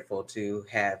so grateful to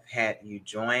have had you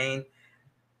join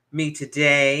me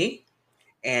today.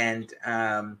 And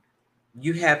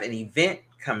you have an event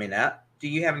coming up. Do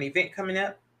you have an event coming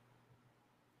up?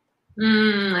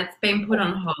 It's been put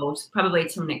on hold, probably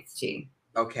till next year.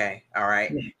 Okay. All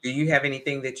right. Yeah. Do you have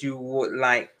anything that you would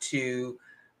like to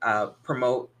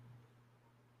promote?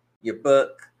 Your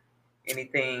book,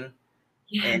 anything?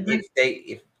 Yeah. And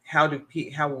if how do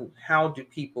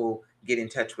people get in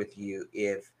touch with you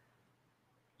if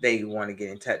they want to get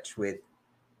in touch with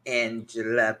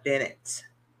Angela Bennett?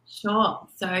 Sure.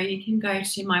 So you can go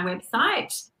to my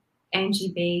website,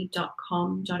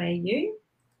 angieb.com.au,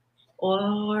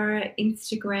 or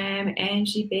Instagram,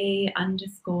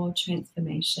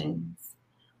 angieb_transformations.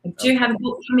 I do have a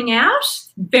book coming out.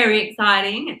 Very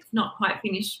exciting. It's not quite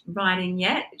finished writing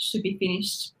yet. It should be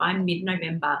finished by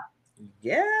mid-November.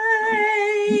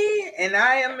 Yay! And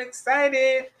I am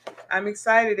excited. I'm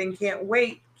excited and can't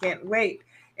wait. Can't wait.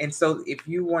 And so if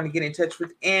you want to get in touch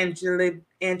with Angela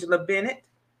Bennett,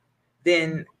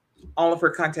 then all of her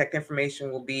contact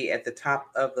information will be at the top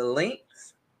of the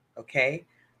links, okay,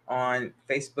 on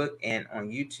Facebook and on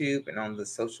YouTube and on the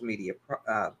social media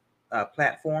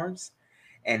platforms.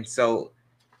 And so,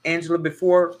 Angela,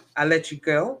 before I let you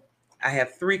go, I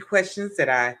have 3 questions that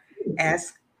I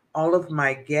ask all of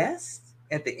my guests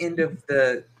at the end of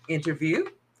the interview.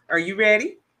 Are you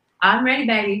ready? I'm ready,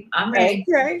 baby. I'm ready.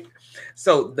 Okay.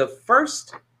 So the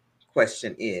first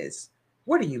question is,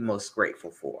 what are you most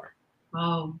grateful for?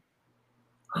 Oh,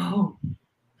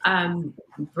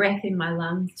 breath in my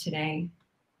lungs today,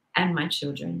 and my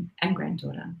children and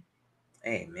granddaughter.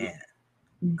 Amen.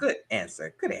 Good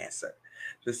answer. Good answer.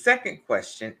 The second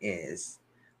question is,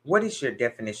 what is your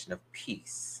definition of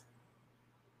peace?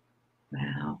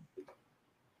 Wow.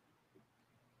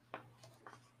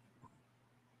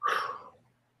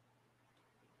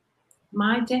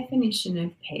 My definition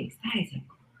of peace, that is a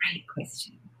great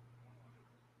question.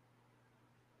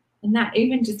 And that,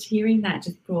 even just hearing that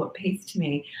just brought peace to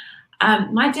me.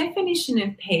 My definition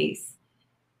of peace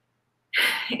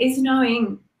is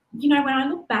knowing, when I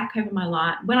look back over my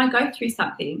life, when I go through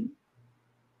something,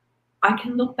 I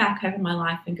can look back over my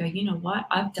life and go, you know what?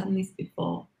 I've done this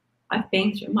before. I've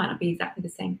been through, it might not be exactly the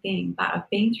same thing, but I've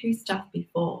been through stuff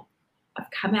before. I've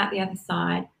come out the other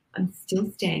side. I'm still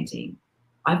standing.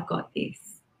 I've got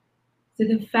this. So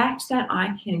the fact that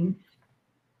I can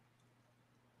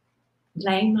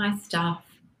lay my stuff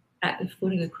at the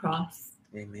foot of the cross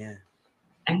Amen.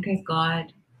 and go,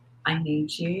 God, I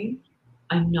need you.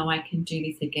 I know I can do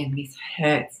this again. This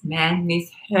hurts, man. This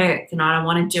hurts, and I don't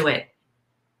want to do it.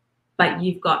 But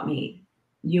you've got me.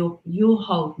 You'll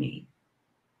hold me.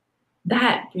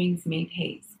 That brings me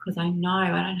peace because I know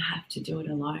I don't have to do it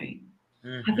alone.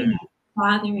 Mm-hmm. Having a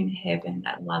Father in heaven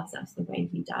that loves us the way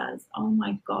he does. Oh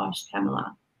my gosh,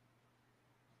 Pamela.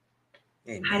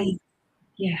 Amen.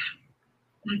 Yeah,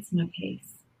 that's my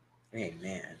peace.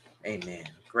 Amen. Amen.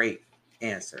 Great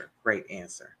answer. Great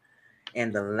answer.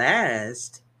 And the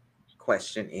last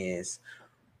question is,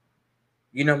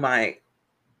 my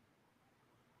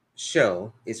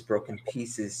show is Broken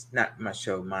Pieces, not my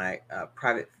show, my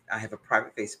I have a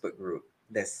private Facebook group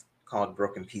that's called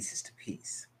Broken Pieces to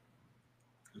Peace.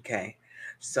 Okay.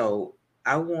 So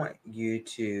I want you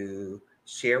to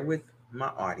share with my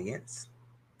audience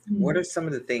what are some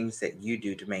of the things that you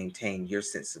do to maintain your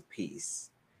sense of peace,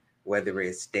 whether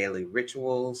it's daily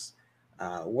rituals.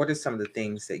 What are some of the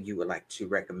things that you would like to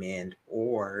recommend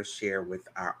or share with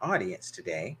our audience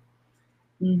today?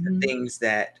 Things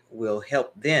that will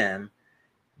help them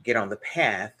get on the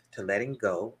path to letting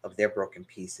go of their broken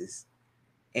pieces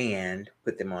and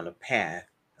put them on a path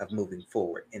of moving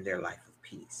forward in their life of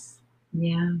peace.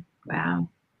 Yeah. Wow.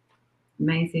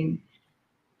 Amazing.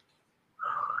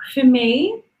 For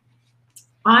me,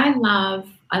 I love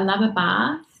a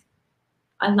bath.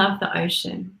 I love the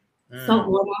ocean. Salt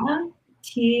water,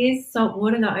 tears, salt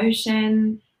water, the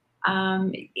ocean.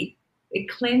 It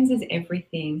cleanses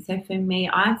everything. So for me,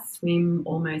 I swim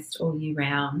almost all year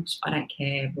round. I don't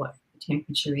care what the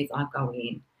temperature is, I go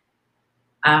in.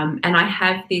 And I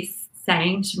have this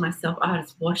saying to myself, "Oh, I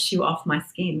just wash you off my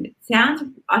skin." It sounds,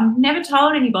 I've never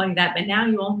told anybody that, but now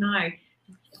you all know.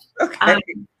 Okay.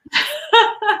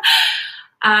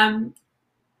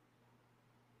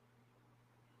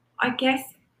 I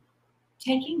guess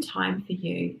taking time for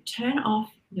you, turn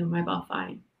off your mobile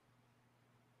phone.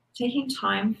 Taking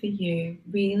time for you,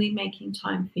 really making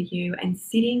time for you, and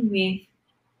sitting with,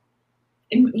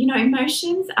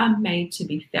 emotions are made to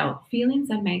be felt. Feelings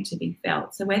are made to be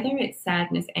felt. So whether it's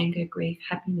sadness, anger, grief,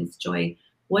 happiness, joy,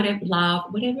 whatever,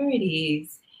 love, whatever it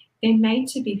is, they're made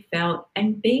to be felt,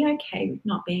 and be okay with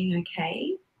not being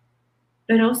okay,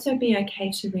 but also be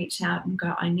okay to reach out and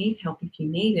go, I need help if you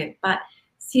need it. But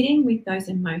sitting with those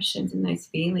emotions and those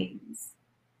feelings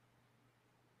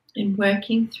and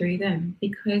working through them,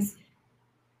 because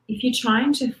if you're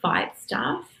trying to fight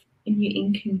stuff and you're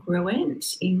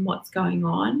incongruent in what's going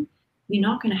on, you're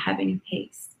not going to have any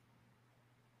peace.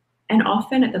 And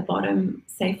often at the bottom,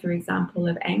 say for example,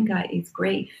 of anger is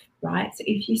grief, right? So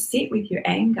if you sit with your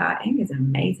anger is an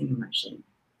amazing emotion.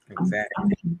 Exactly.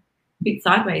 I'm a bit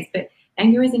sideways, but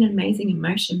anger is an amazing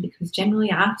emotion because generally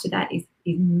after that is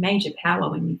major power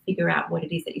when you figure out what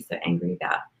it is that you're so angry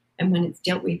about. And when it's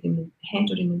dealt with and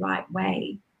handled in the right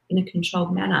way, in a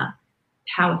controlled manner,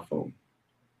 powerful.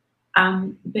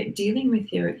 But dealing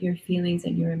with your feelings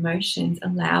and your emotions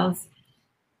allows,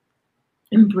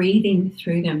 and breathing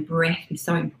through them, breath is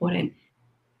so important,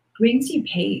 brings you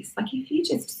peace. Like if you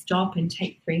just stop and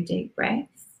take 3 deep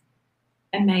breaths,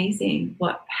 amazing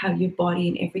how your body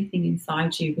and everything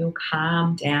inside you will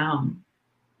calm down.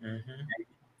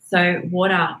 So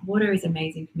water is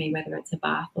amazing for me, whether it's a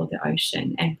bath or the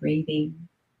ocean, and breathing.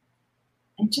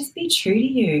 And just be true to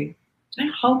you.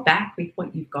 Don't hold back with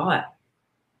what you've got.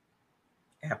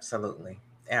 Absolutely.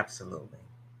 Absolutely.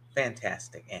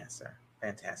 Fantastic answer.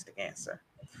 Fantastic answer.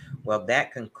 Well,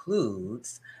 that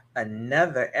concludes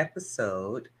another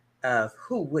episode of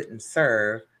Who Wouldn't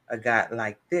Serve a God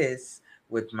Like This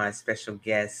with my special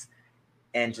guest,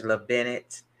 Angela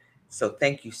Bennett. So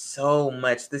thank you so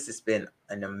much. This has been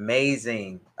an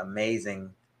amazing,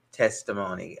 amazing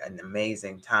testimony, an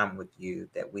amazing time with you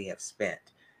that we have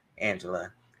spent,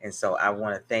 Angela. And so I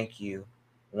want to thank you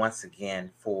once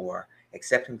again for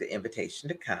accepting the invitation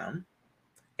to come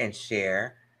and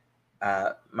share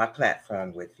my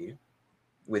platform with you,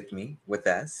 with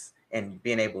us, and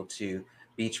being able to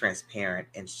be transparent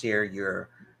and share your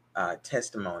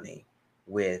testimony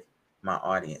with my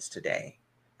audience today.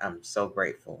 I'm so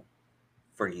grateful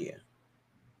for you.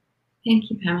 Thank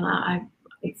you, Pamela.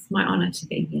 It's my honor to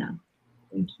be here.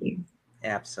 Thank you.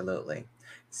 Absolutely.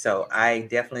 So I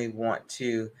definitely want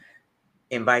to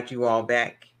invite you all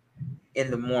back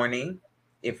in the morning,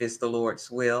 if it's the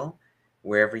Lord's will,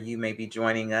 wherever you may be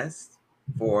joining us,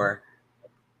 for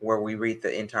where we read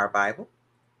the entire Bible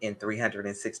in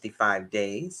 365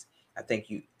 days. I thank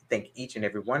each and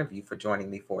every one of you for joining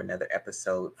me for another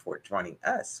episode, for joining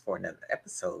us for another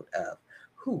episode of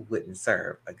Who Wouldn't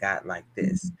Serve a God Like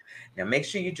This. Now make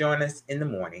sure you join us in the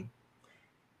morning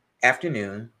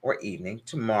afternoon, or evening.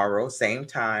 Tomorrow, same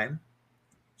time,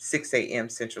 6 a.m.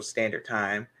 Central Standard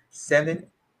Time, 7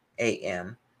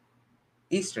 a.m.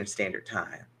 Eastern Standard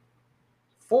Time,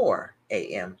 4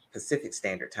 a.m. Pacific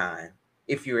Standard Time.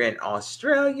 If you're in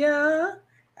Australia,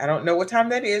 I don't know what time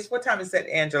that is. What time is that,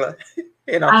 Angela,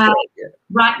 in Australia?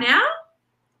 Right now?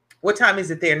 What time is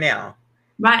it there now?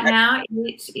 Right now,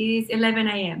 it is 11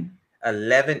 a.m.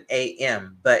 11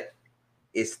 a.m., but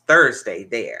it's Thursday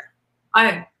there.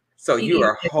 Oh. So you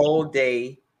are a whole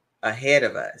day ahead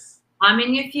of us. I'm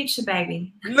in your future,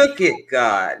 baby. Look at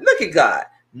God. Look at God.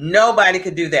 Nobody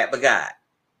could do that but God.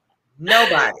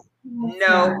 Nobody.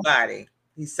 Nobody.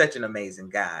 He's such an amazing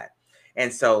God.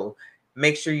 And so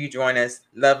make sure you join us.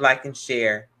 Love, like, and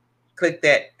share. Click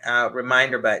that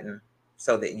reminder button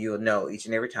so that you'll know each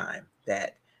and every time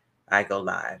that I go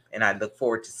live. And I look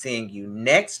forward to seeing you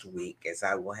next week, as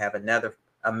I will have another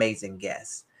amazing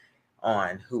guest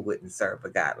on Who Wouldn't Serve a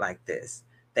God Like This.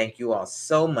 Thank you all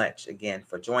so much again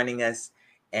for joining us.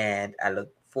 And I look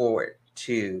forward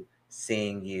to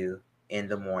seeing you in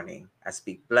the morning. I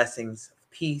speak blessings,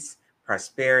 peace,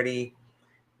 prosperity,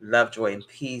 love, joy, and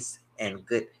peace, and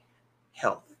good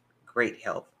health, great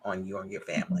health on you and your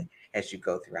family as you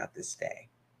go throughout this day.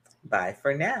 Bye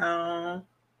for now.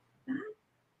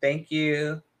 Thank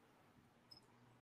you.